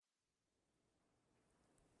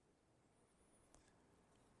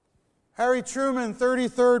Harry Truman,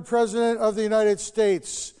 33rd President of the United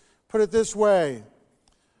States, put it this way: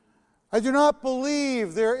 I do not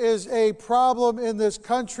believe there is a problem in this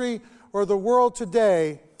country or the world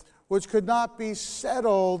today which could not be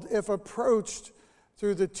settled if approached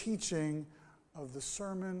through the teaching of the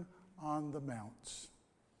Sermon on the Mount.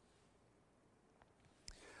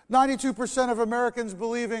 92% of Americans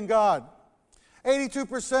believe in God.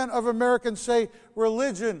 82% of Americans say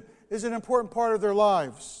religion is an important part of their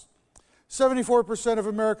lives. 74% of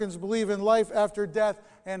Americans believe in life after death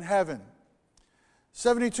and heaven.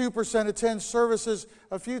 72% attend services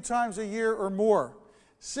a few times a year or more.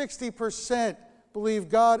 60% believe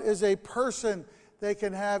God is a person they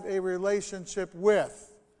can have a relationship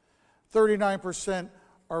with. 39%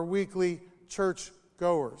 are weekly church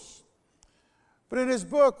goers. But in his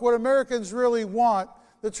book, What Americans Really Want,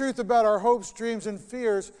 The Truth About Our Hopes, Dreams, and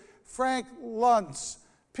Fears, Frank Luntz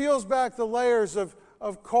peels back the layers of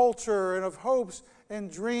culture and of hopes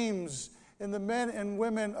and dreams in the men and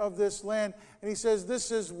women of this land. And he says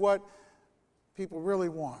this is what people really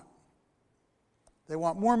want. They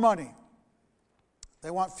want more money.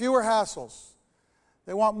 They want fewer hassles.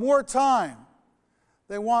 They want more time.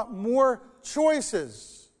 They want more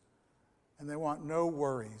choices. And they want no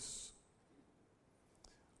worries.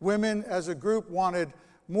 Women as a group wanted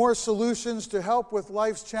more solutions to help with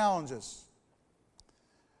life's challenges.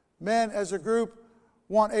 Men as a group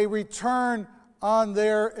want a return on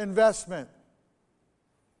their investment.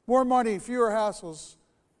 More money, fewer hassles,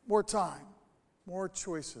 more time, more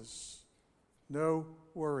choices, no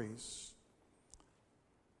worries.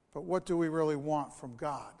 But what do we really want from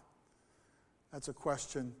God? That's a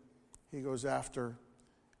question he goes after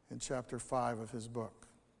in chapter 5 of his book.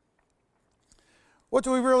 What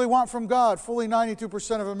do we really want from God? Fully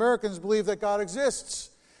 92% of Americans believe that God exists.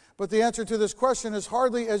 But the answer to this question is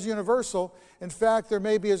hardly as universal. In fact, there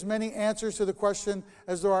may be as many answers to the question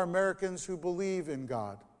as there are Americans who believe in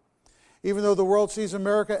God. Even though the world sees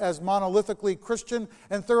America as monolithically Christian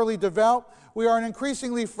and thoroughly devout, we are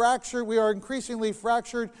increasingly fractured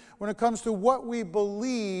when it comes to what we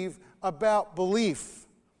believe about belief.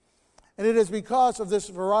 And it is because of this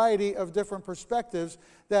variety of different perspectives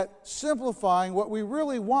that simplifying what we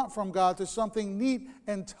really want from God to something neat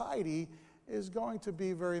and tidy is going to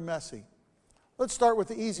be very messy. Let's start with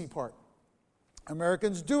the easy part.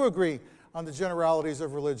 Americans do agree on the generalities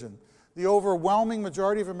of religion. The overwhelming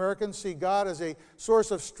majority of Americans see God as a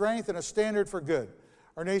source of strength and a standard for good.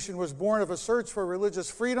 Our nation was born of a search for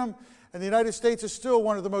religious freedom, and the United States is still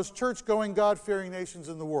one of the most church-going, God-fearing nations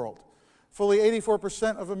in the world. Fully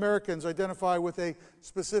 84% of Americans identify with a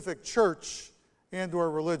specific church and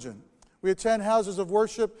or religion. We attend houses of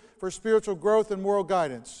worship for spiritual growth and moral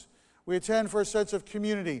guidance. We attend for a sense of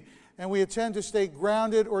community, and we attend to stay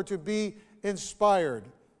grounded or to be inspired,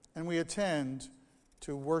 and we attend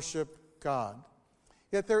to worship God.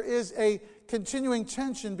 Yet there is a continuing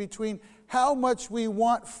tension between how much we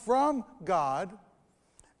want from God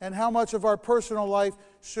and how much of our personal life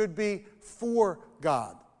should be for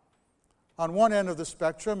God. On one end of the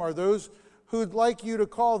spectrum are those who'd like you to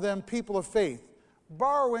call them people of faith.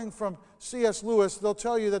 Borrowing from C.S. Lewis, they'll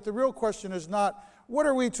tell you that the real question is not, what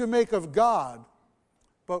are we to make of God,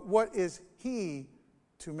 but what is He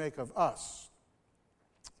to make of us?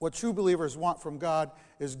 What true believers want from God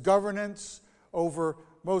is governance over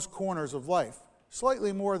most corners of life.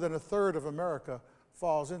 Slightly more than a third of America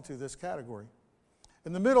falls into this category.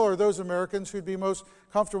 In the middle are those Americans who'd be most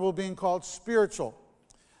comfortable being called spiritual.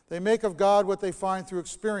 They make of God what they find through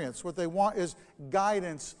experience. What they want is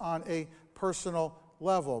guidance on a personal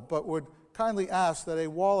level, but would kindly ask that a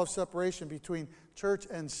wall of separation between church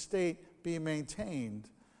and state be maintained.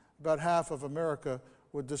 About half of America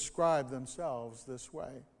would describe themselves this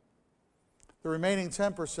way. The remaining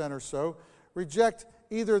 10% or so reject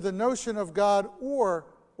either the notion of God or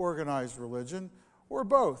organized religion, or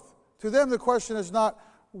both. To them, the question is not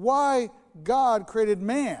why God created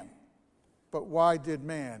man, but why did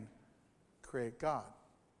man create God?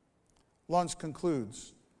 Luntz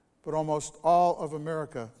concludes, but almost all of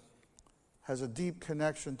America has a deep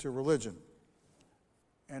connection to religion,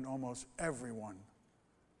 and almost everyone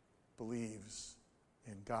believes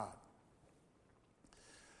in God.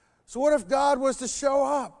 So what if God was to show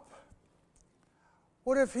up?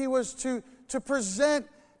 What if He was to present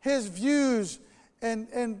His views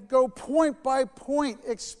and go point by point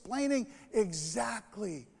explaining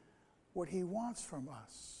exactly what He wants from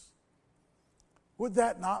us? Would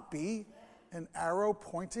that not be an arrow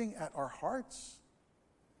pointing at our hearts?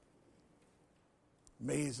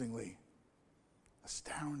 Amazingly,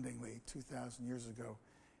 astoundingly, 2,000 years ago,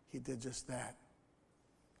 He did just that.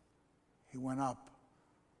 He went up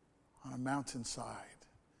on a mountainside.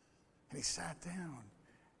 And he sat down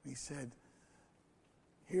and he said,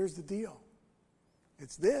 here's the deal.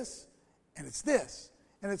 It's this, and it's this,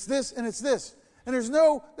 and it's this, and it's this. And there's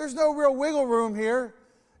no real wiggle room here.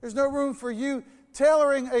 There's no room for you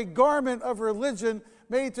tailoring a garment of religion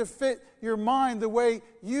made to fit your mind the way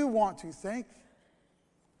you want to think.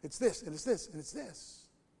 It's this, and it's this, and it's this.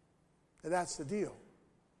 And that's the deal.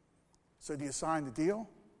 So do you sign the deal?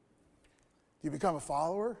 Do you become a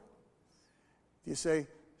follower? Do you say,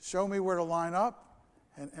 show me where to line up,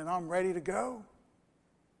 and I'm ready to go?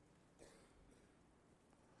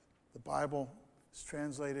 The Bible is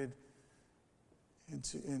translated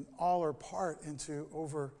in all or part into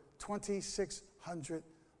over 2,600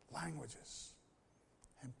 languages.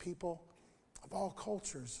 And people of all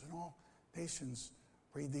cultures and all nations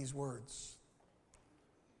read these words.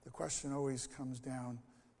 The question always comes down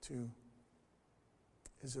to,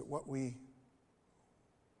 is it what we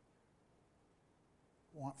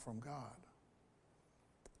want from God?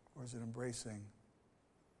 Or is it embracing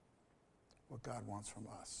what God wants from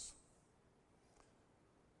us?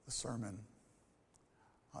 The Sermon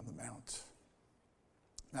on the Mount.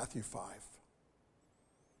 Matthew 5.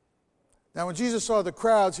 Now when Jesus saw the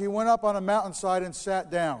crowds, he went up on a mountainside and sat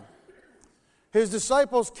down. His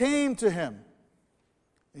disciples came to him,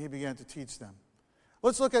 and he began to teach them.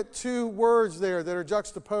 Let's look at two words there that are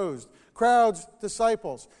juxtaposed. Crowds,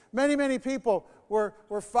 disciples. Many, many people were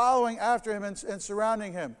following after him and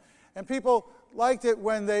surrounding him. And people liked it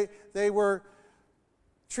when they were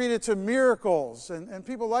treated to miracles. And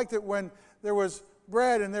people liked it when there was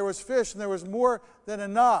bread and there was fish and there was more than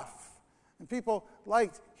enough. And people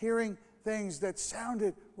liked hearing things that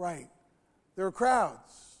sounded right. There were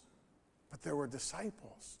crowds, but there were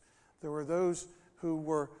disciples. There were those who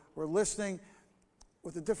were listening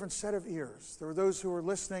with a different set of ears. There were those who were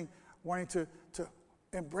listening, wanting to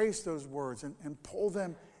embrace those words and pull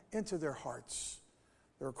them into their hearts.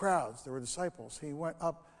 There were crowds, there were disciples. He went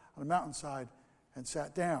up on a mountainside and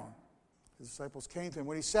sat down. His disciples came to him.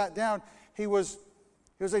 When he sat down, he was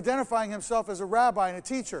identifying himself as a rabbi and a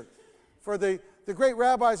teacher. For the great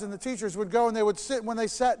rabbis and the teachers would go and they would sit. When they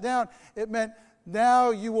sat down, it meant, now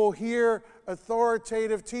you will hear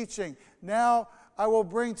authoritative teaching. Now I will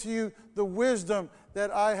bring to you the wisdom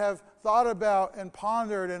that I have thought about and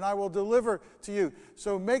pondered, and I will deliver to you.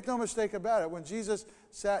 So make no mistake about it. When Jesus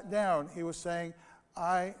sat down, he was saying,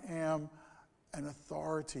 I am an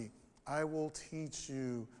authority. I will teach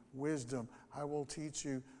you wisdom. I will teach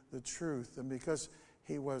you the truth. And because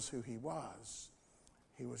he was who he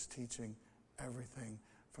was teaching everything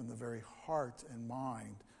from the very heart and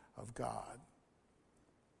mind of God.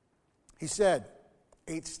 He said,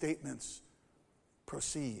 8 statements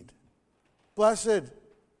proceed. Blessed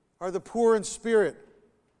are the poor in spirit,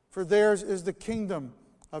 for theirs is the kingdom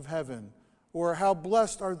of heaven. Or how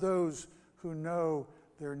blessed are those who know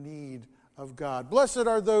their need of God. Blessed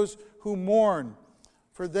are those who mourn,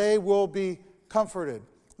 for they will be comforted.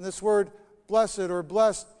 And this word blessed or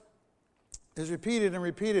blessed is repeated and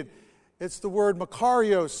repeated. It's the word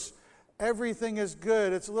makarios. Everything is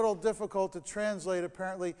good. It's a little difficult to translate,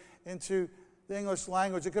 apparently, into the English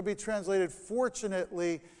language. It could be translated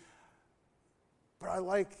fortunately, but I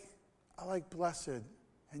like blessed.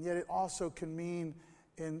 And yet it also can mean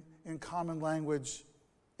in common language,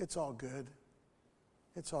 it's all good.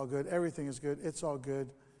 It's all good. Everything is good. It's all good.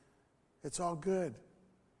 It's all good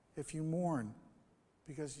if you mourn,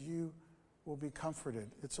 because you will be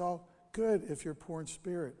comforted. It's all good if you're poor in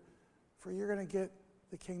spirit, for you're going to get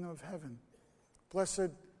the kingdom of heaven. Blessed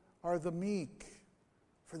are the meek,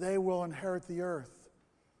 for they will inherit the earth.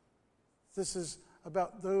 This is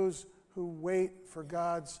about those who wait for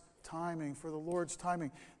God's timing, for the Lord's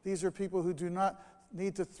timing. These are people who do not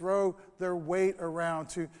need to throw their weight around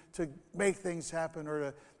to make things happen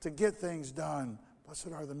or to get things done. Blessed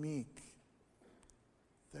are the meek.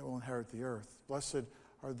 They will inherit the earth. Blessed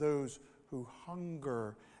are those who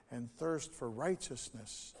hunger and thirst for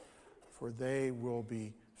righteousness, for they will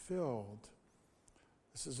be filled.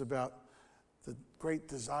 This is about the great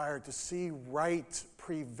desire to see right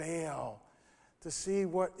prevail, to see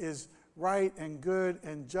what is right and good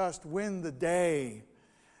and just win the day,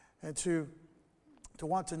 and to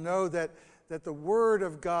want to know that the Word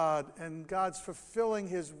of God and God's fulfilling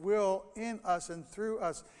His will in us and through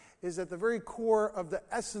us is at the very core of the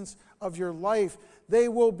essence of your life. They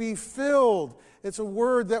will be filled. It's a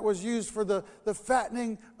word that was used for the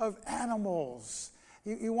fattening of animals.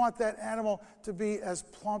 You want that animal to be as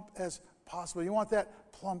plump as possible. You want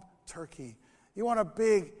that plump turkey. You want a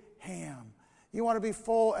big ham. You want to be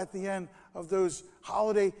full at the end of those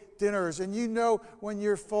holiday dinners. And you know when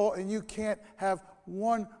you're full and you can't have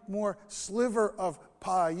one more sliver of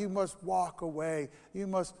pie. You must walk away. You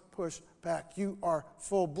must push back. You are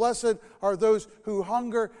full. Blessed are those who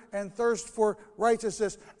hunger and thirst for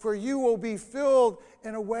righteousness, for you will be filled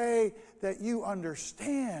in a way that you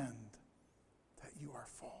understand that you are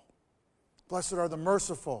full. Blessed are the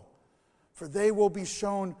merciful, for they will be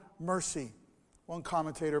shown mercy. One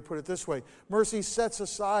commentator put it this way: mercy sets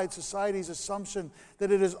aside society's assumption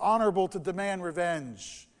that it is honorable to demand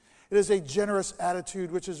revenge. It is a generous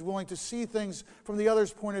attitude which is willing to see things from the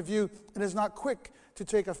other's point of view and is not quick to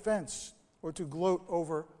take offense or to gloat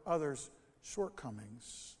over others'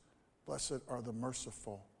 shortcomings. Blessed are the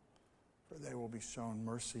merciful, for they will be shown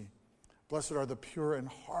mercy. Blessed are the pure in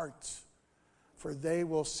heart, for they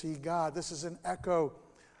will see God. This is an echo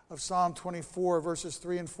of Psalm 24, verses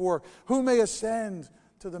 3 and 4. Who may ascend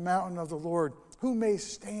to the mountain of the Lord? Who may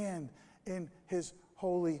stand in his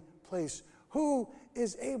holy place? Who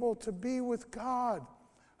is able to be with God?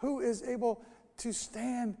 Who is able to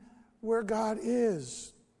stand where God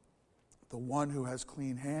is? The one who has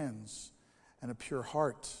clean hands and a pure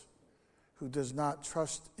heart, who does not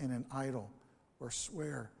trust in an idol or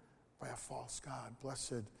swear by a false God.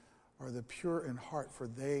 Blessed are the pure in heart, for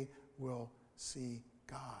they will see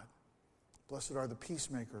God. Blessed are the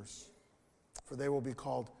peacemakers, for they will be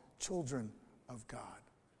called children of God.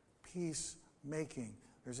 Peacemaking.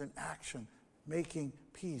 There's an action. Making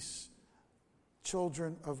peace.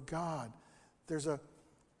 Children of God. There's an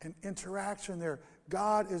interaction there.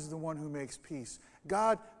 God is the one who makes peace.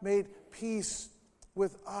 God made peace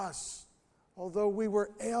with us, although we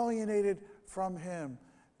were alienated from him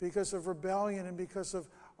because of rebellion and because of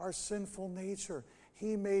our sinful nature.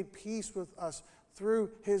 He made peace with us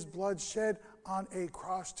through his blood shed on a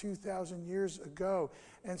cross 2,000 years ago.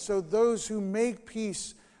 And so those who make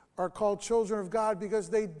peace are called children of God because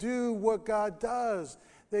they do what God does.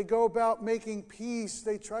 They go about making peace.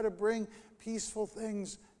 They try to bring peaceful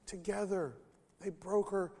things together. They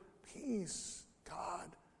broker peace. God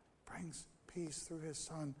brings peace through his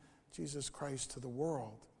Son, Jesus Christ, to the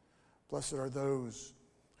world. Blessed are those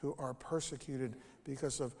who are persecuted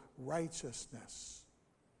because of righteousness,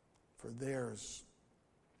 for theirs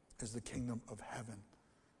is the kingdom of heaven.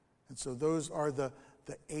 And so those are the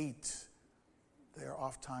 8. They are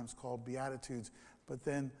oftentimes called Beatitudes. But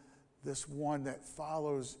then this one that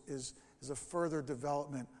follows is a further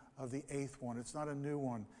development of the 8th one. It's not a new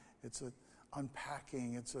one. It's a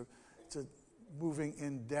unpacking. It's a moving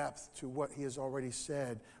in depth to what he has already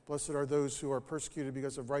said. Blessed are those who are persecuted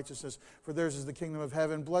because of righteousness, for theirs is the kingdom of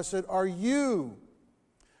heaven. Blessed are you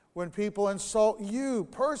when people insult you,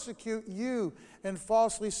 persecute you, and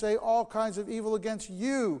falsely say all kinds of evil against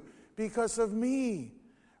you because of me.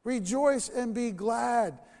 Rejoice and be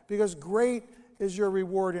glad, because great is your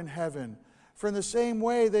reward in heaven. For in the same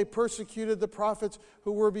way they persecuted the prophets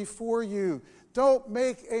who were before you. Don't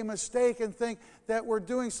make a mistake and think that we're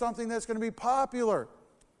doing something that's going to be popular.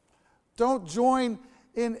 Don't join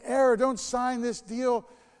in error. Don't sign this deal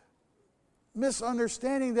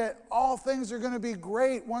misunderstanding that all things are going to be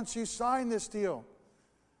great once you sign this deal.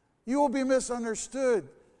 You will be misunderstood.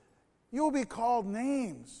 You will be called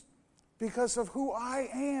names because of who I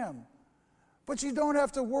am. But you don't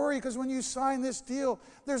have to worry, because when you sign this deal,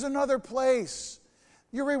 there's another place.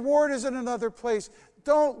 Your reward is in another place.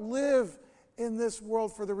 Don't live in this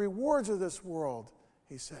world for the rewards of this world,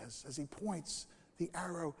 he says, as he points the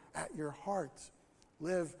arrow at your heart.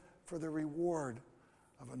 Live for the reward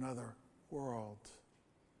of another world.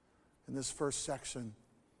 In this first section,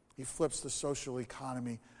 he flips the social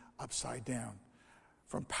economy upside down.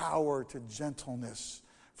 From power to gentleness.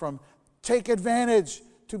 From take advantage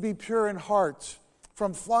to be pure in heart.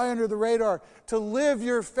 From fly under the radar to live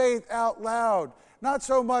your faith out loud. Not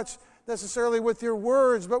so much necessarily with your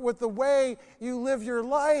words, but with the way you live your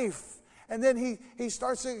life. And then he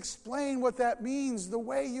starts to explain what that means, the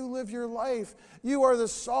way you live your life. You are the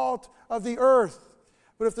salt of the earth.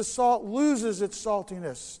 But if the salt loses its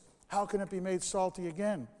saltiness, how can it be made salty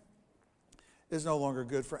again? It is no longer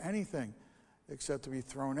good for anything except to be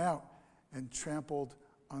thrown out and trampled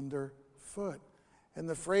underfoot. And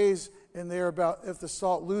the phrase in there about if the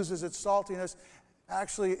salt loses its saltiness,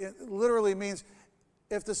 actually it literally means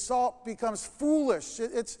if the salt becomes foolish.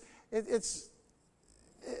 It's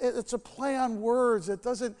a play on words. It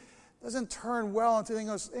doesn't turn well into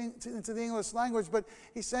the English language. But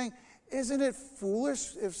he's saying, isn't it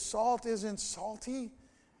foolish if salt isn't salty?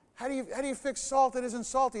 How do you fix salt that isn't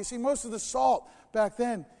salty? You see, most of the salt back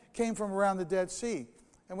then came from around the Dead Sea.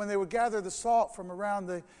 And when they would gather the salt from around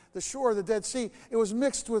the shore of the Dead Sea, it was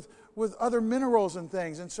mixed with other minerals and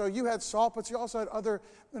things. And so you had salt, but you also had other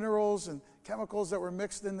minerals and chemicals that were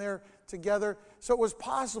mixed in there together. So it was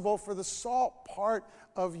possible for the salt part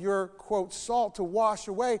of your, quote, salt to wash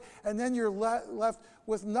away, and then you're left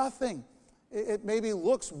with nothing. It maybe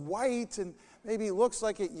looks white and maybe looks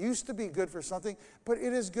like it used to be good for something, but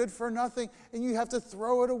it is good for nothing, and you have to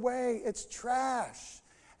throw it away. It's trash.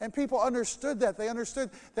 And people understood that. They understood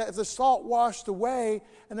that if the salt washed away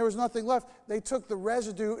and there was nothing left, they took the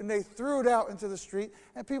residue and they threw it out into the street,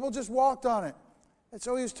 and people just walked on it. And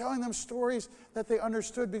so he was telling them stories that they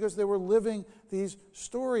understood because they were living these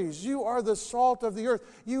stories. You are the salt of the earth.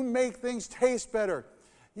 You make things taste better.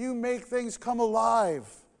 You make things come alive.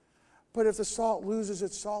 But if the salt loses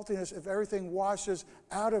its saltiness, if everything washes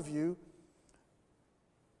out of you,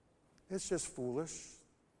 it's just foolish.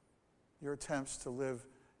 Your attempts to live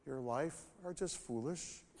your life are just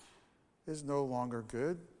foolish. Is no longer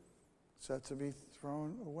good, set to be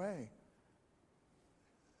thrown away.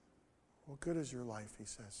 What good is your life, he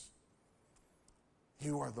says.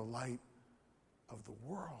 You are the light of the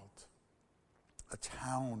world. A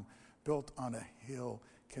town built on a hill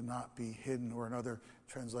cannot be hidden, or in other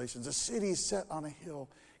translations, a city set on a hill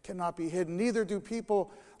cannot be hidden. Neither do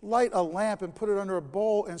people light a lamp and put it under a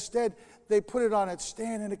bowl. Instead, they put it on its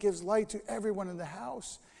stand, and it gives light to everyone in the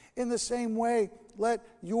house. In the same way, let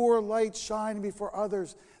your light shine before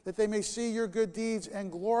others, that they may see your good deeds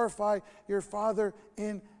and glorify your Father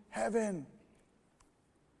in heaven.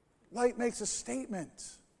 Light makes a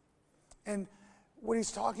statement. And what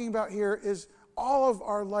he's talking about here is all of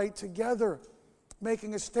our light together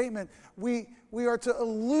making a statement. We are to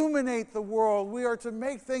illuminate the world. We are to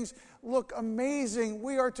make things look amazing.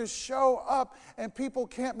 We are to show up, and people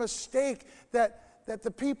can't mistake that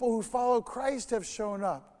the people who follow Christ have shown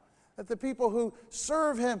up, that the people who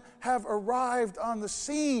serve him have arrived on the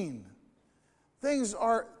scene. Things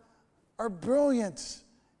are brilliant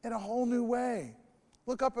in a whole new way.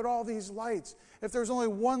 Look up at all these lights. If there's only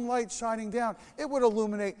one light shining down, it would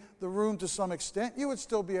illuminate the room to some extent. You would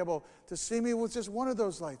still be able to see me with just one of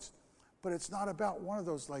those lights. But it's not about one of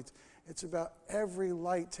those lights. It's about every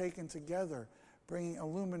light taken together, bringing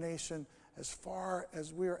illumination as far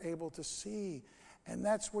as we are able to see. And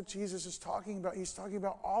that's what Jesus is talking about. He's talking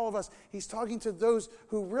about all of us. He's talking to those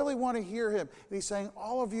who really want to hear him. And he's saying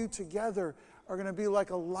all of you together are going to be like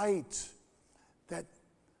a light that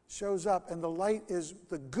shows up. And the light is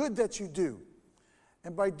the good that you do.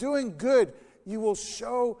 And by doing good, you will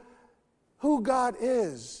show who God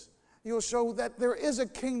is. You will show that there is a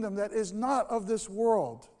kingdom that is not of this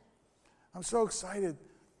world. I'm so excited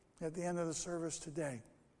at the end of the service today.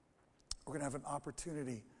 We're going to have an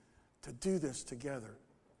opportunity to do this together,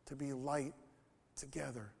 to be light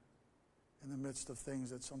together in the midst of things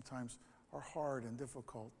that sometimes are hard and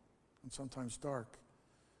difficult and sometimes dark.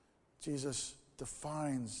 Jesus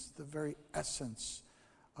defines the very essence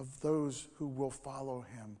of those who will follow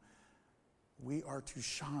him. We are to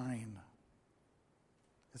shine.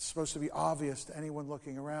 It's supposed to be obvious to anyone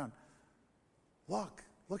looking around. Look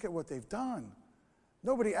at what they've done.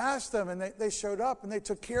 Nobody asked them, and they showed up and they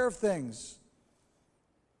took care of things.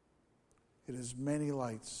 It is many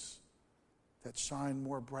lights that shine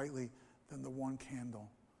more brightly than the one candle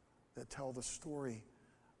that tell the story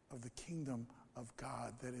of the kingdom of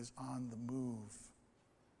God that is on the move.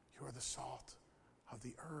 You are the salt of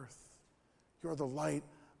the earth. You are the light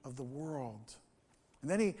of the world. And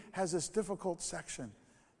then he has this difficult section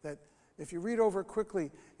that if you read over quickly,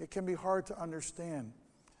 it can be hard to understand.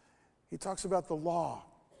 He talks about the law.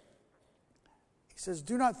 He says,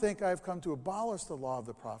 "Do not think I have come to abolish the law of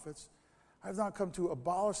the prophets. I have not come to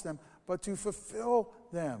abolish them, but to fulfill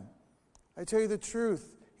them. I tell you the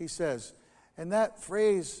truth," he says. And that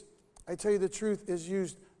phrase, "I tell you the truth," is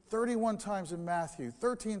used 31 times in Matthew,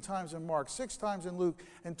 13 times in Mark, 6 times in Luke,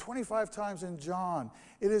 and 25 times in John.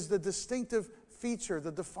 It is the distinctive feature,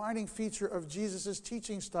 the defining feature of Jesus'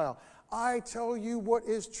 teaching style. I tell you what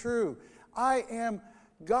is true. I am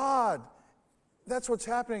God. That's what's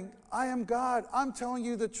happening. I am God. I'm telling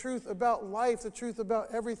you the truth about life, the truth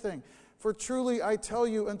about everything. For truly I tell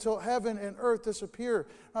you, until heaven and earth disappear,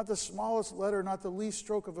 not the smallest letter, not the least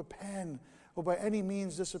stroke of a pen will by any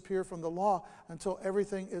means disappear from the law until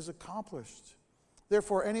everything is accomplished.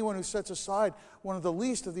 Therefore, anyone who sets aside one of the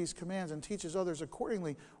least of these commands and teaches others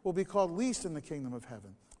accordingly will be called least in the kingdom of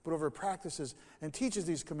heaven. But whoever practices and teaches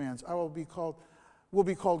these commands, will be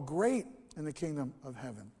called great in the kingdom of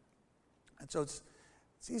heaven. And so it's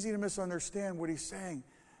easy to misunderstand what he's saying.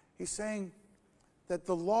 He's saying that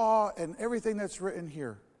the law and everything that's written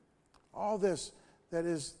here, all this that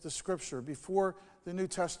is the scripture, before the New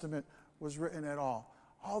Testament was written at all.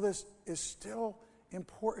 All this is still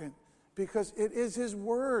important because it is His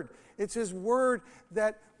Word. It's His Word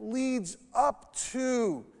that leads up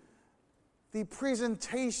to the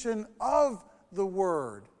presentation of the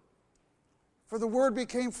Word. For the Word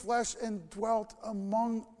became flesh and dwelt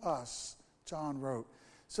among us, John wrote.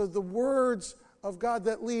 So the words of God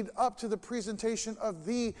that lead up to the presentation of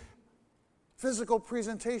the physical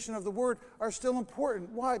presentation of the Word are still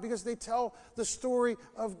important. Why? Because they tell the story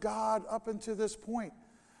of God up until this point.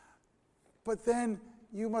 But then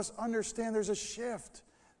you must understand there's a shift,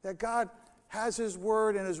 that God has His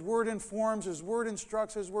Word, and His Word informs, His Word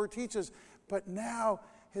instructs, His Word teaches. But now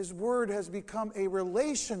His Word has become a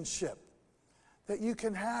relationship that you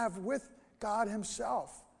can have with God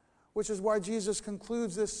Himself, which is why Jesus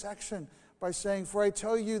concludes this section by saying, "For I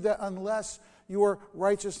tell you that unless your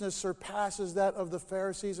righteousness surpasses that of the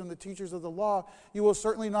Pharisees and the teachers of the law, you will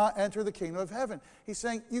certainly not enter the kingdom of heaven." He's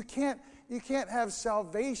saying you can't have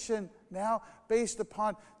salvation now based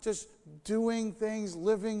upon just doing things,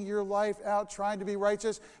 living your life out, trying to be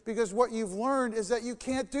righteous, because what you've learned is that you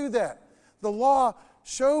can't do that. The law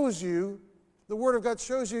shows you, the Word of God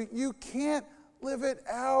shows you, you can't live it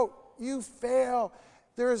out. You fail.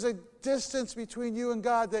 There is a distance between you and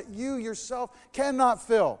God that you yourself cannot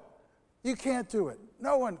fill. You can't do it.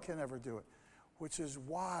 No one can ever do it. Which is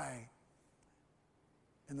why,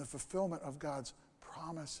 in the fulfillment of God's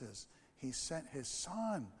promises, He sent His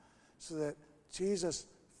Son so that Jesus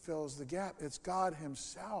fills the gap. It's God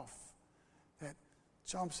Himself that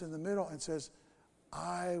jumps in the middle and says,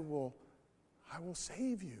 I will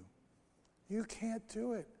save you. You can't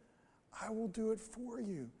do it. I will do it for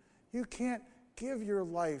you. You can't give your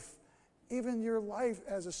life, even your life,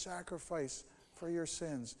 as a sacrifice for your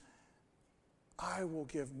sins. I will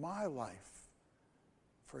give my life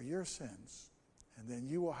for your sins, and then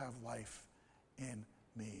you will have life in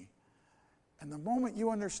me. And the moment you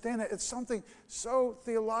understand it, it's something so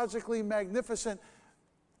theologically magnificent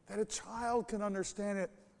that a child can understand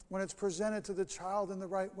it when it's presented to the child in the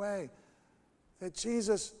right way. That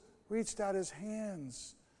Jesus reached out His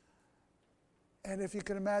hands. And if you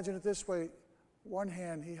can imagine it this way, one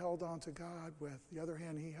hand He held on to God with, the other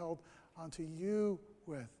hand He held onto you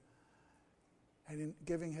with. And in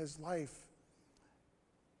giving His life,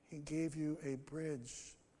 He gave you a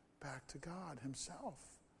bridge back to God Himself.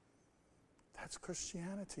 That's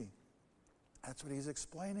Christianity. That's what He's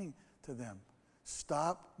explaining to them.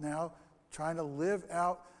 Stop now trying to live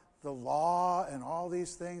out the law and all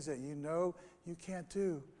these things that you know you can't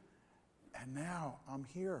do. And now I'm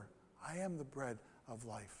here. I am the bread of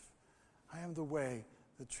life. I am the way,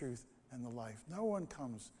 the truth, and the life. No one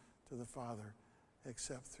comes to the Father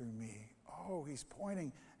except through me. Oh, He's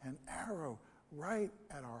pointing an arrow right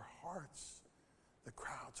at our hearts. The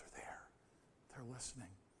crowds are there. They're listening.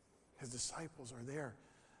 His disciples are there.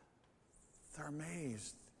 They're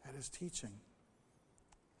amazed at His teaching.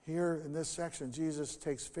 Here in this section, Jesus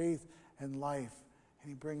takes faith and life and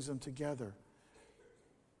He brings them together.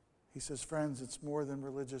 He says, friends, it's more than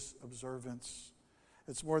religious observance.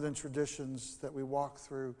 It's more than traditions that we walk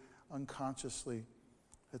through unconsciously.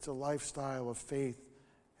 It's a lifestyle of faith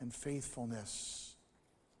and faithfulness.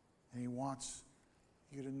 And He wants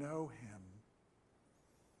you to know Him.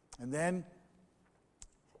 And then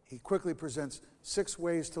He quickly presents 6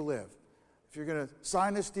 ways to live. If you're going to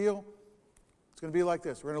sign this deal, it's going to be like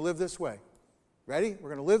this. We're going to live this way. Ready? We're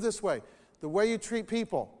going to live this way. The way you treat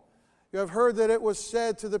people. You have heard that it was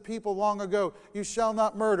said to the people long ago, you shall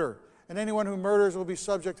not murder, and anyone who murders will be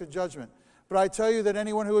subject to judgment. But I tell you that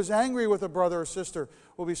anyone who is angry with a brother or sister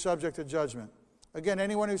will be subject to judgment. Again,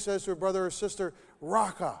 anyone who says to a brother or sister,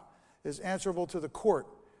 Raka, is answerable to the court.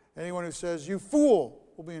 Anyone who says, you fool,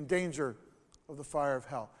 will be in danger of the fire of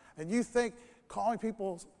hell. And you think calling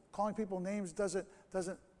people names doesn't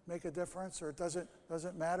make a difference, or it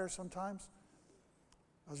doesn't matter sometimes?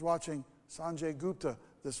 I was watching Sanjay Gupta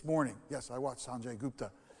this morning. Yes, I watched Sanjay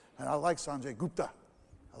Gupta. And I like Sanjay Gupta.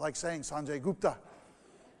 I like saying Sanjay Gupta.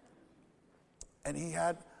 And he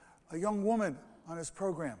had a young woman on his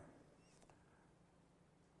program.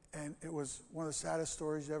 And it was one of the saddest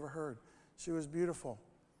stories you ever heard. She was beautiful.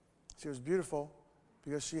 She was beautiful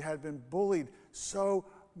because she had been bullied so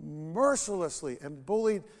mercilessly and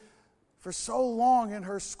bullied for so long in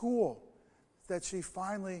her school that she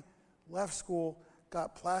finally left school,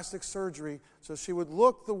 got plastic surgery so she would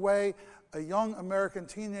look the way a young American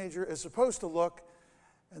teenager is supposed to look,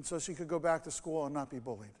 and so she could go back to school and not be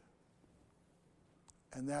bullied.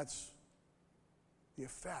 And that's the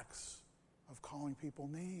effects of calling people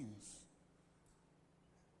names.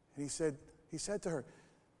 And he said to her,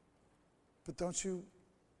 but don't you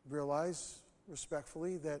realize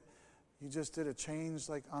respectfully, that you just did a change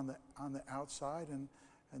like on the outside, and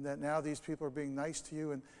that now these people are being nice to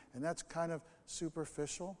you, and that's kind of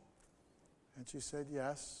superficial? And she said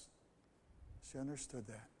yes. She understood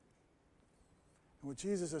that. And what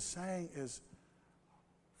Jesus is saying is,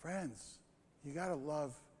 friends, you got to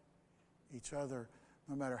love each other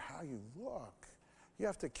no matter how you look. You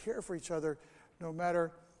have to care for each other no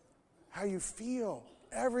matter how you feel.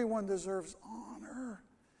 Everyone deserves honor.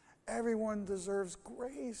 Everyone deserves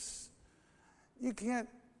grace. You can't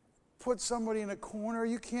put somebody in a corner.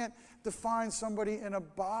 You can't define somebody in a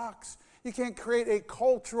box. You can't create a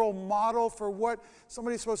cultural model for what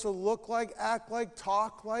somebody's supposed to look like, act like,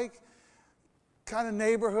 talk like, kind of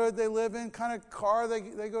neighborhood they live in, kind of car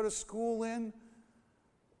they go to school in.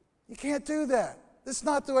 You can't do that. This is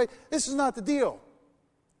not the way. This is not the deal.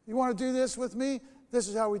 You want to do this with me? This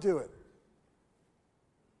is how we do it.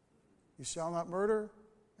 You shall not murder.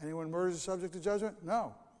 Anyone murders is subject to judgment?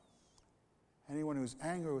 No. Anyone who's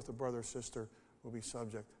angry with a brother or sister will be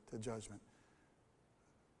subject to judgment.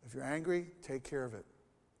 If you're angry, take care of it.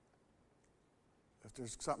 If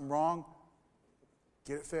there's something wrong,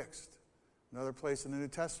 get it fixed. Another place in the New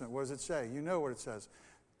Testament, what does it say? You know what it says.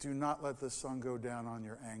 Do not let the sun go down on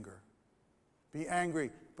your anger. Be angry,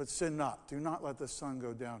 but sin not. Do not let the sun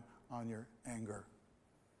go down on your anger.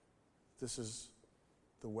 This is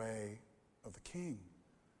the way of the King.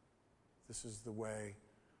 This is the way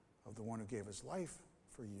of the one who gave his life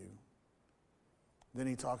for you. Then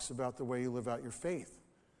he talks about the way you live out your faith.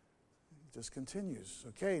 He just continues.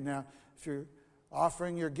 Okay, now, if you're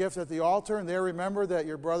offering your gift at the altar and there remember that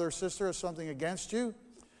your brother or sister has something against you,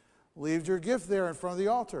 leave your gift there in front of the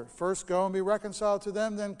altar. First go and be reconciled to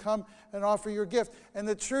them, then come and offer your gift. And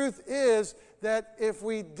the truth is that if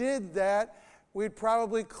we did that, we'd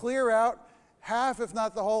probably clear out half, if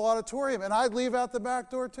not the whole auditorium. And I'd leave out the back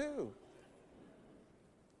door too.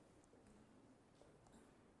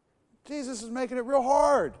 Jesus is making it real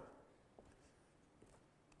hard.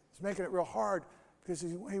 He's making it real hard because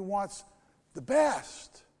he wants the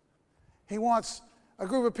best. He wants a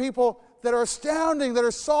group of people that are astounding, that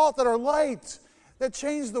are salt, that are light, that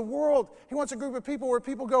change the world. He wants a group of people where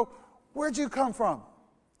people go, where'd you come from?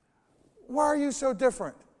 Why are you so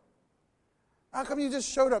different? How come you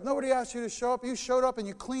just showed up? Nobody asked you to show up. You showed up and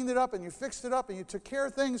you cleaned it up and you fixed it up and you took care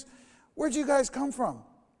of things. Where'd you guys come from?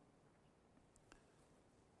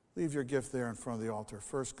 Leave your gift there in front of the altar.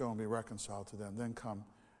 First go and be reconciled to them. Then come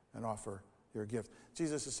and offer your gift.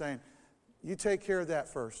 Jesus is saying, you take care of that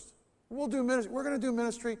first. We'll do ministry. We're going to do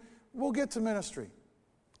ministry. We'll get to ministry.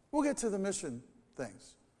 We'll get to the mission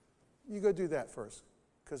things. You go do that first,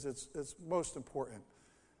 because it's most important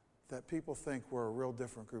that people think we're a real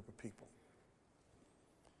different group of people.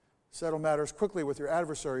 Settle matters quickly with your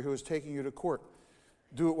adversary who is taking you to court.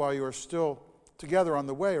 Do it while you are still together on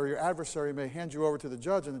the way, or your adversary may hand you over to the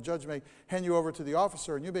judge, and the judge may hand you over to the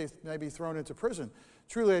officer, and you may be thrown into prison.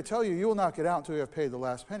 Truly, I tell you, you will not get out until you have paid the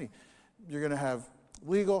last penny. You're going to have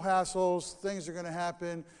legal hassles. Things are going to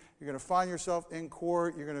happen. You're going to find yourself in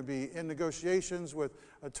court. You're going to be in negotiations with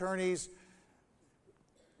attorneys.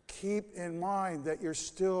 Keep in mind that you're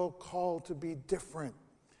still called to be different.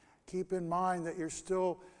 Keep in mind that you're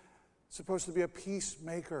still supposed to be a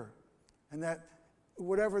peacemaker, and that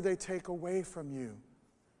whatever they take away from you,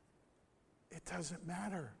 it doesn't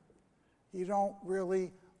matter. You don't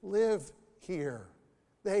really live here.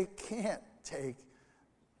 They can't take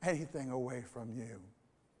anything away from you.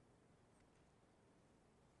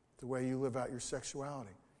 The way you live out your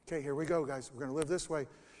sexuality. Okay, here we go, guys. We're going to live this way.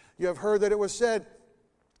 You have heard that it was said,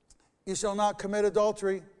 you shall not commit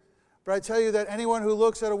adultery. But I tell you that anyone who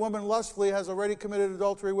looks at a woman lustfully has already committed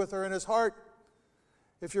adultery with her in his heart.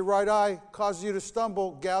 If your right eye causes you to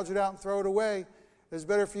stumble, gouge it out and throw it away. It is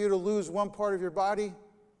better for you to lose one part of your body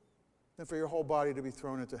than for your whole body to be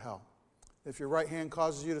thrown into hell. If your right hand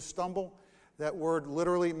causes you to stumble, that word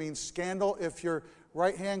literally means scandal. If your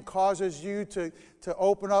right hand causes you to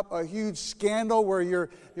open up a huge scandal where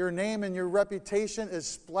your name and your reputation is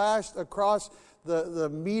splashed across the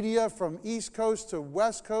media from East Coast to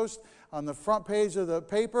West Coast on the front page of the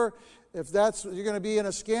paper, if you're going to be in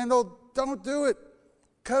a scandal, don't do it.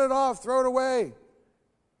 Cut it off, throw it away.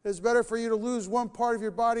 It's better for you to lose one part of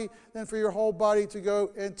your body than for your whole body to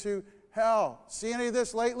go into hell. See any of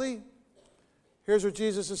this lately? Here's what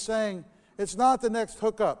Jesus is saying. It's not the next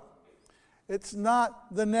hookup. It's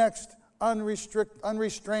not the next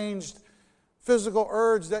unrestrained physical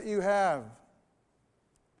urge that you have.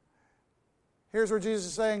 Here's where Jesus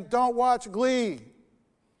is saying, don't watch Glee.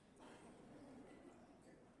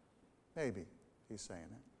 Maybe he's saying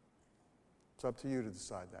it. It's up to you to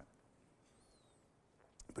decide that.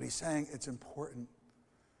 But he's saying it's important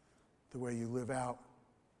the way you live out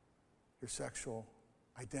your sexual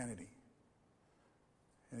identity.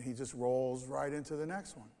 And he just rolls right into the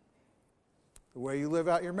next one. The way you live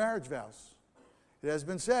out your marriage vows. It has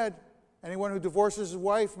been said, anyone who divorces his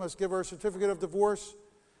wife must give her a certificate of divorce.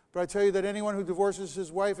 But I tell you that anyone who divorces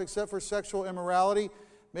his wife except for sexual immorality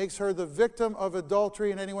makes her the victim of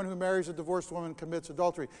adultery, and anyone who marries a divorced woman commits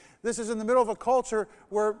adultery. This is in the middle of a culture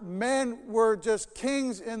where men were just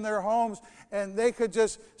kings in their homes, and they could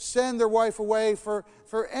just send their wife away for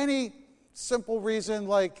any simple reason,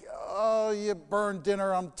 like, oh, you burned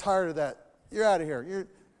dinner, I'm tired of that. You're out of here.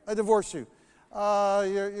 I divorce you.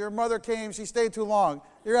 Your mother came, she stayed too long.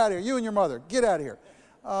 You're out of here. You and your mother, get out of here.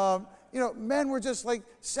 Men were just like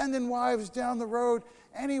sending wives down the road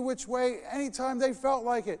any which way, anytime they felt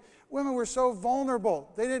like it. Women were so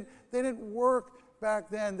vulnerable. They didn't work back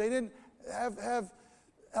then. They didn't have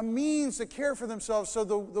a means to care for themselves. So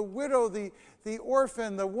the widow, the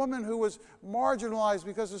orphan, the woman who was marginalized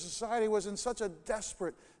because the society was in such a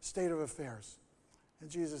desperate state of affairs. And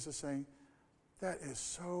Jesus is saying, that is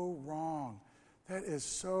so wrong. That is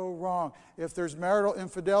so wrong. If there's marital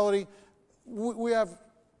infidelity, we're going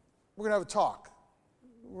to have a talk.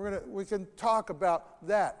 We can talk about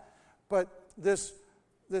that. But this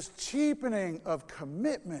cheapening of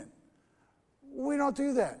commitment, we don't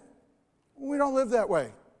do that. We don't live that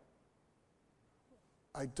way.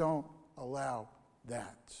 I don't allow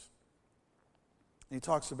that. And he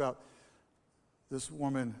talks about this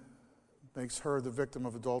woman makes her the victim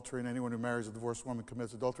of adultery, and anyone who marries a divorced woman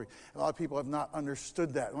commits adultery. A lot of people have not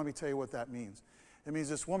understood that. Let me tell you what that means. It means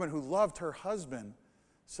this woman who loved her husband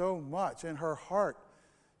so much in her heart,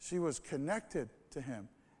 she was connected to him.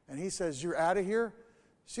 And he says, you're out of here.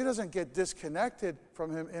 She doesn't get disconnected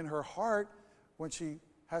from him in her heart when she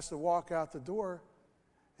has to walk out the door.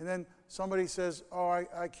 And then somebody says, oh,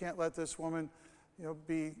 I can't let this woman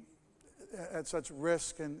be at such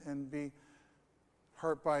risk and be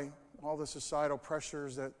hurt by all the societal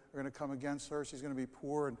pressures that are going to come against her. She's going to be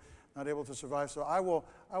poor and not able to survive. So I will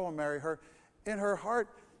marry her. In her heart,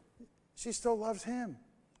 she still loves him.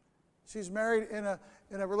 She's married in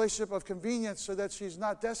a relationship of convenience so that she's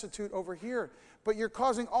not destitute over here. But you're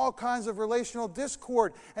causing all kinds of relational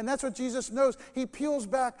discord. And that's what Jesus knows. He peels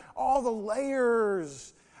back all the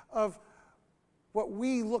layers of what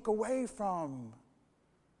we look away from.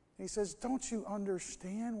 He says, don't you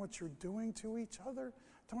understand what you're doing to each other?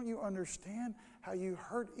 Don't you understand how you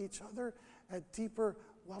hurt each other at deeper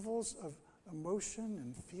levels of emotion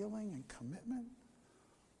and feeling and commitment?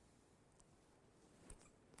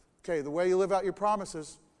 Okay, the way you live out your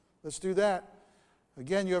promises, let's do that.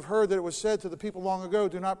 Again, you have heard that it was said to the people long ago,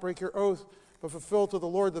 do not break your oath, but fulfill to the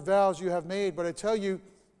Lord the vows you have made. But I tell you,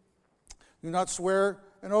 do not swear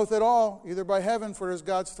an oath at all, either by heaven, for it is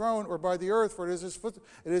God's throne, or by the earth, for it is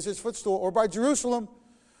his footstool, or by Jerusalem,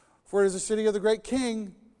 for it is the city of the great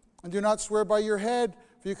king. And do not swear by your head,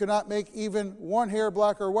 for you cannot make even one hair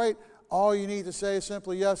black or white. All you need to say is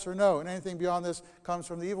simply yes or no, and anything beyond this comes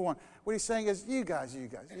from the evil one. What he's saying is, you guys,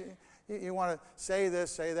 you want to say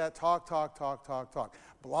this, say that, talk.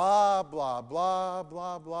 Blah, blah, blah,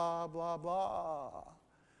 blah, blah, blah, blah.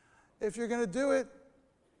 If you're going to do it,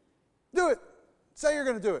 do it. Say you're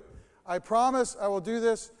going to do it. I promise I will do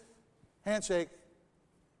this. Handshake.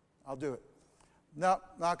 I'll do it. No,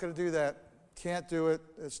 not going to do that. Can't do it.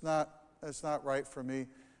 It's not right for me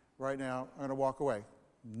right now. I'm going to walk away.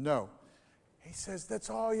 No. He says that's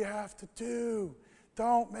all you have to do.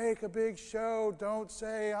 Don't make a big show. Don't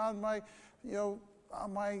say on my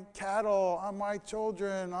cattle, on my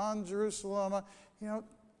children, on Jerusalem.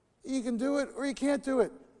 You can do it or you can't do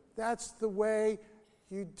it. That's the way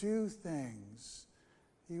you do things.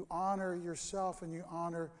 You honor yourself and you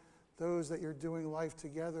honor those that you're doing life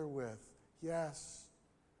together with. Yes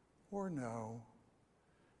or no.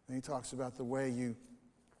 And he talks about the way you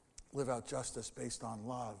live out justice based on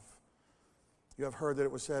love. You have heard that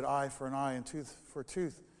it was said, eye for an eye and tooth for a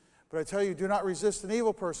tooth. But I tell you, do not resist an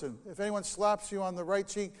evil person. If anyone slaps you on the right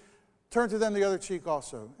cheek, turn to them the other cheek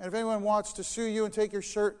also. And if anyone wants to sue you and take your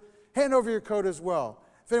shirt, hand over your coat as well.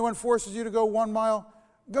 If anyone forces you to go 1 mile,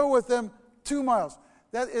 go with them 2 miles.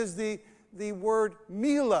 That is the word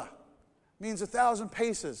mila, means 1,000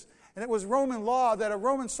 paces. And it was Roman law that a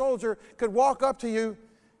Roman soldier could walk up to you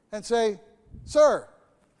and say, sir,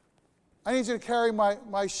 I need you to carry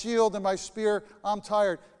my shield and my spear. I'm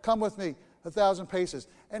tired. Come with me 1,000 paces.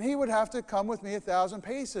 And he would have to come with me 1,000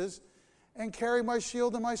 paces and carry my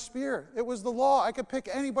shield and my spear. It was the law. I could pick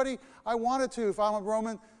anybody I wanted to if I'm a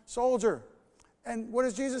Roman soldier. And what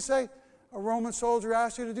does Jesus say? A Roman soldier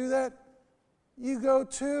asked you to do that? You go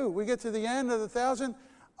too. We get to the end of the 1,000.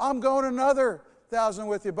 I'm going another 1,000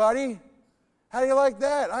 with you, buddy. How do you like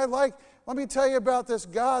that? Let me tell you about this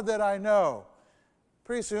God that I know.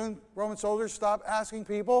 Pretty soon, Roman soldiers stop asking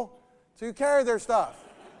people to carry their stuff.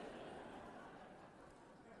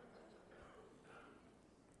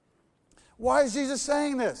 Why is Jesus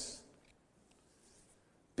saying this?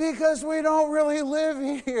 Because we don't really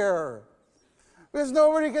live here. Because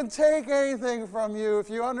nobody can take anything from you if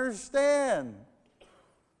you understand.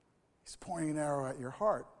 He's pointing an arrow at your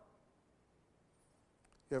heart.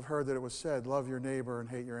 You have heard that it was said, love your neighbor and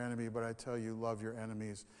hate your enemy, but I tell you, love your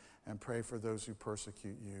enemies and pray for those who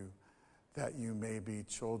persecute you, that you may be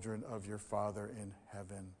children of your Father in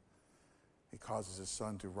heaven. He causes his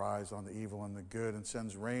sun to rise on the evil and the good and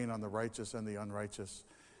sends rain on the righteous and the unrighteous.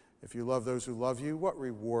 If you love those who love you, what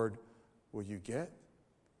reward will you get?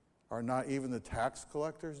 Are not even the tax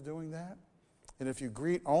collectors doing that? And if you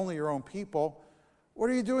greet only your own people, what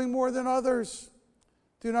are you doing more than others?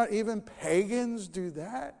 Do not even pagans do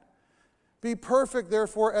that? Be perfect,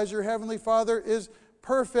 therefore, as your heavenly Father is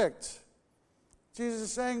perfect. Jesus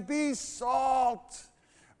is saying, be salt,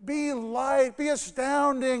 be light, be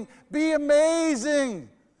astounding, be amazing.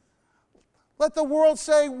 Let the world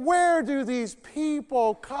say, where do these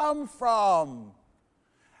people come from?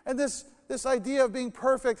 And this idea of being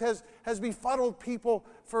perfect has befuddled people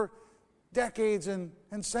for decades and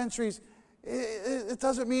centuries. It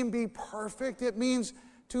doesn't mean be perfect. It means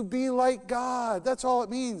to be like God. That's all it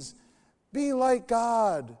means. Be like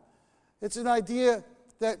God. It's an idea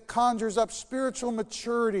that conjures up spiritual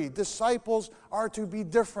maturity. Disciples are to be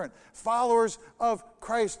different. Followers of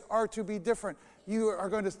Christ are to be different. You are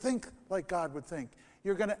going to think like God would think.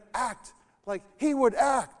 You're going to act like He would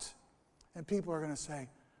act. And people are going to say,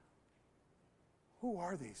 who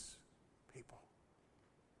are these people?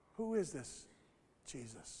 Who is this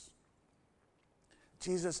Jesus?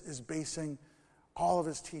 Jesus is basing all of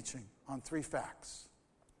his teaching on 3 facts.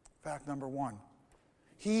 Fact number 1,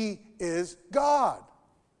 he is God.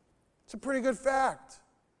 It's a pretty good fact.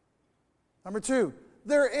 Number 2,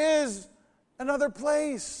 there is another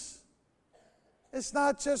place. It's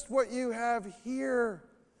not just what you have here.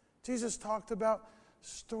 Jesus talked about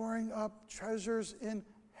storing up treasures in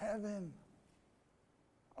heaven.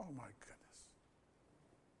 Oh my goodness.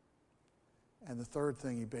 And the third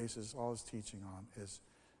thing he bases all his teaching on is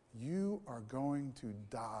you are going to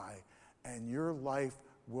die and your life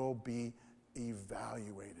will be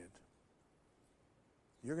evaluated.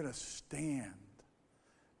 You're going to stand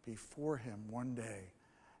before him one day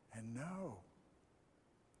and know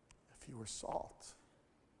if you were salt,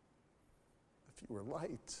 if you were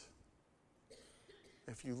light,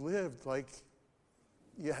 if you lived like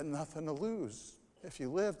you had nothing to lose, if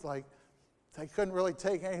you lived like they couldn't really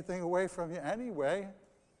take anything away from you anyway.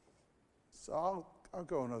 So I'll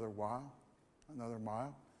go another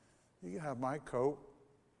mile. You can have my coat.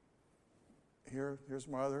 Here's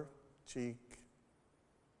my other cheek.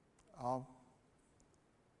 I'll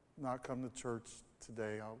not come to church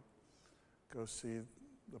today. I'll go see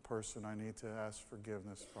the person I need to ask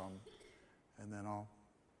forgiveness from, and then I'll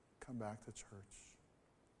come back to church.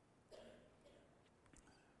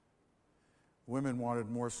 Women wanted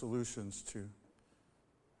more solutions to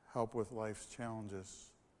help with life's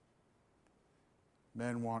challenges.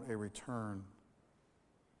 Men want a return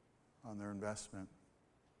on their investment.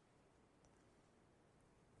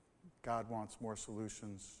 God wants more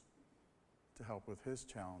solutions to help with his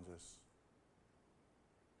challenges.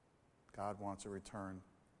 God wants a return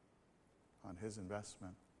on his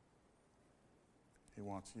investment. He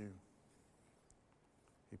wants you.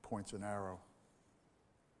 He points an arrow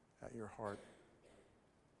at your heart.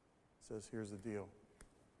 Says, here's the deal.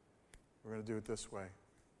 We're going to do it this way.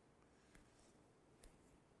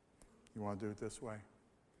 You want to do it this way?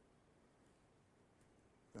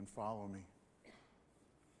 Then follow me.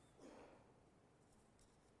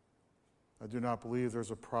 I do not believe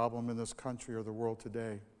there's a problem in this country or the world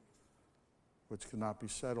today which cannot be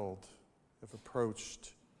settled if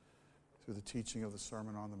approached through the teaching of the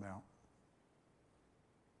Sermon on the Mount.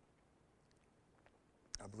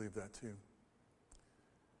 I believe that too.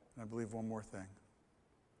 And I believe one more thing.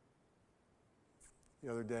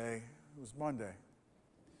 The other day, it was Monday.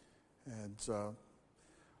 And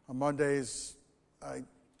on Mondays, I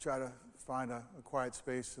try to find a quiet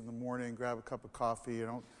space in the morning, grab a cup of coffee. I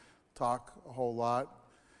don't talk a whole lot.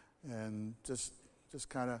 And just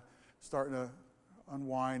kind of starting to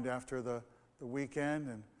unwind after the weekend.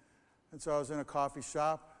 And so I was in a coffee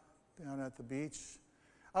shop down at the beach.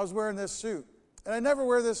 I was wearing this suit. And I never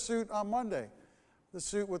wear this suit on Monday. The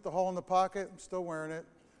suit with the hole in the pocket, I'm still wearing it.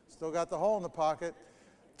 Still got the hole in the pocket.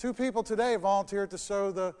 2 people today volunteered to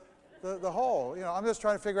sew the the hole. You know, I'm just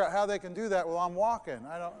trying to figure out how they can do that while I'm walking.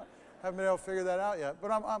 Haven't been able to figure that out yet.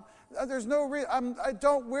 But there's no reason. I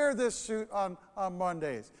don't wear this suit on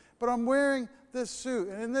Mondays, but I'm wearing this suit.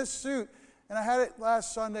 And in this suit, and I had it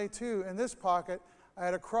last Sunday too, in this pocket, I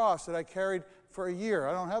had a cross that I carried for a year.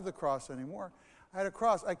 I don't have the cross anymore. I had a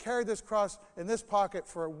cross. I carried this cross in this pocket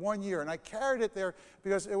for 1 year. And I carried it there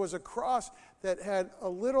because it was a cross that had a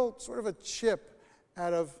little sort of a chip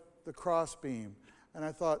out of the cross beam. And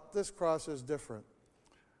I thought, this cross is different.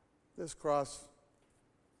 This cross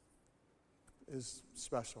is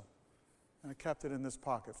special. And I kept it in this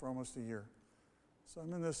pocket for almost a year. So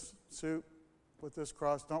I'm in this suit with this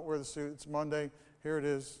cross. Don't wear the suit. It's Monday. Here it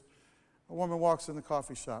is. A woman walks in the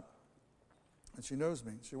coffee shop. And she knows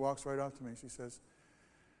me. She walks right up to me. She says,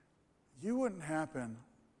 "You wouldn't happen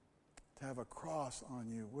to have a cross on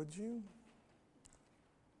you, would you?"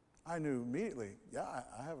 I knew immediately, yeah,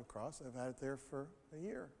 I have a cross. I've had it there for a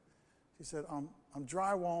year. She said, I'm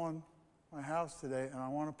drywalling my house today, and I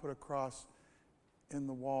want to put a cross in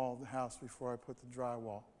the wall of the house before I put the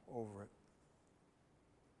drywall over it.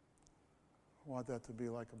 I want that to be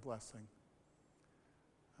like a blessing.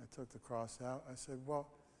 I took the cross out. I said, well,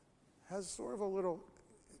 it has sort of a little,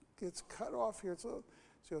 it's cut off here.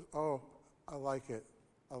 She goes, oh, I like it.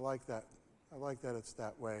 I like that. I like that it's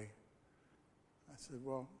that way. I said,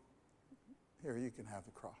 well, here, you can have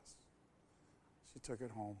the cross. She took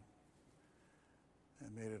it home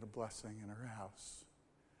and made it a blessing in her house.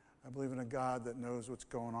 I believe in a God that knows what's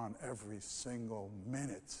going on every single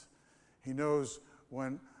minute. He knows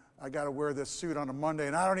when I got to wear this suit on a Monday,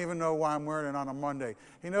 and I don't even know why I'm wearing it on a Monday.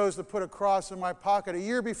 He knows to put a cross in my pocket a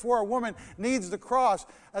year before a woman needs the cross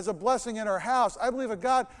as a blessing in her house. I believe a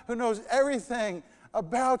God who knows everything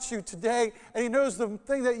about you today, and He knows the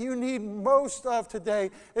thing that you need most of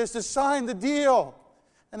today is to sign the deal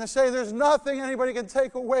and to say, there's nothing anybody can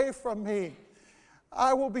take away from me.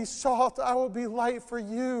 I will be salt. I will be light for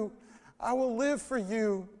you. I will live for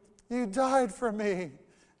you. You died for me.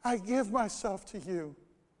 I give myself to you.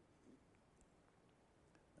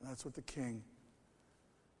 And that's what the king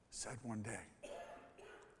said one day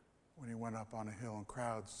when he went up on a hill and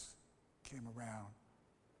crowds came around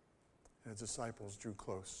and his disciples drew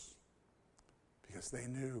close because they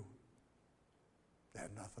knew they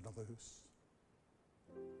had nothing to lose.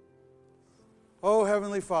 Oh,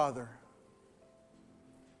 Heavenly Father,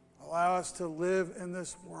 allow us to live in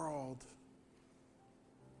this world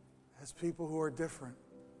as people who are different.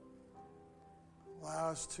 Allow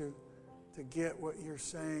us to get what you're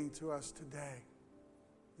saying to us today,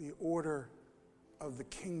 the order of the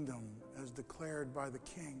kingdom as declared by the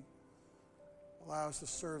King. Allow us to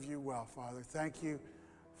serve you well, Father. Thank you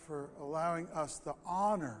for allowing us the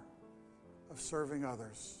honor of serving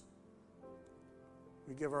others.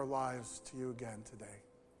 We give our lives to you again today.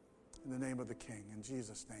 In the name of the King, in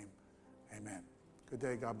Jesus' name, amen. Good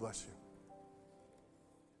day. God bless you.